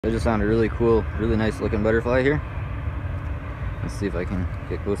I just found a really cool, really nice looking butterfly here. Let's see if I can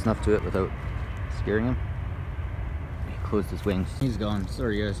get close enough to it without scaring him. He closed his wings. He's gone.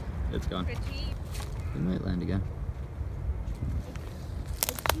 Sorry guys, it's gone. He might land again.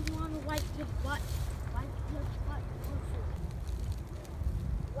 If you want to wipe your butt, wipe your butt.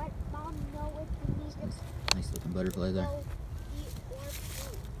 Let mom know if you need to. Nice looking butterfly there.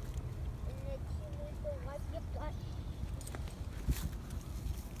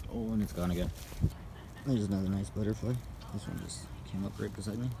 Oh, and it's gone again. There's another nice butterfly. This one just came up right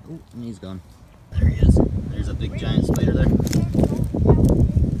beside me. Oh, and he's gone. There he is. There's a big giant spider there.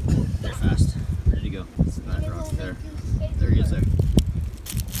 They're fast. Where did he go? It's in that rock there. There he is there.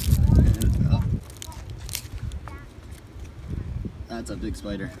 And, oh. That's a big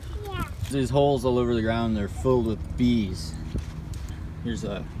spider. There's holes all over the ground. They're filled with bees. Here's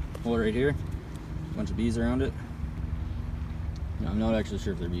a hole right here. A bunch of bees around it. I'm not actually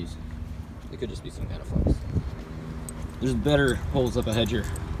sure if they're bees. It could just be some kind of fungus. There's better holes up ahead here.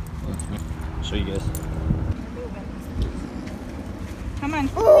 I'll show you guys. Come on.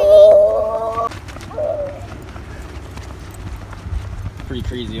 Pretty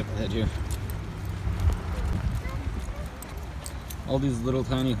crazy up ahead here. All these little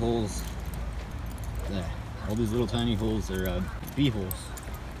tiny holes. There. All these little tiny holes are bee holes.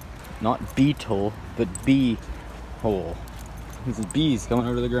 Not beet hole, but bee hole. This is bees coming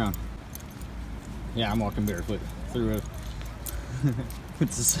out of the ground. Yeah, I'm walking barefoot through it.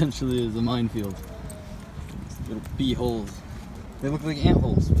 It's essentially a minefield. These little bee holes. They look like ant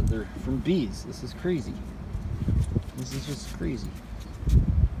holes, but they're from bees. This is crazy. This is just crazy.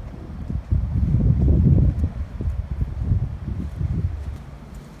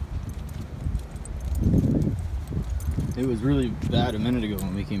 It was really bad a minute ago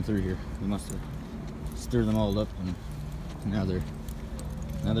when we came through here. We must have stirred them all up, and now they're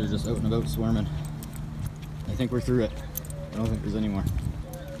just out and about swarming. I think we're through it. I don't think there's any more.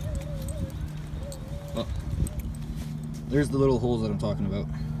 Well, there's the little holes that I'm talking about.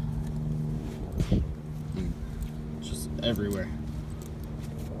 Just everywhere.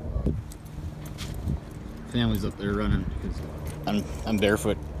 Family's up there running because I'm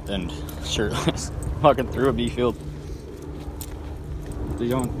barefoot and shirtless, walking through a bee field. They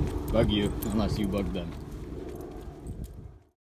don't bug you unless you bug them.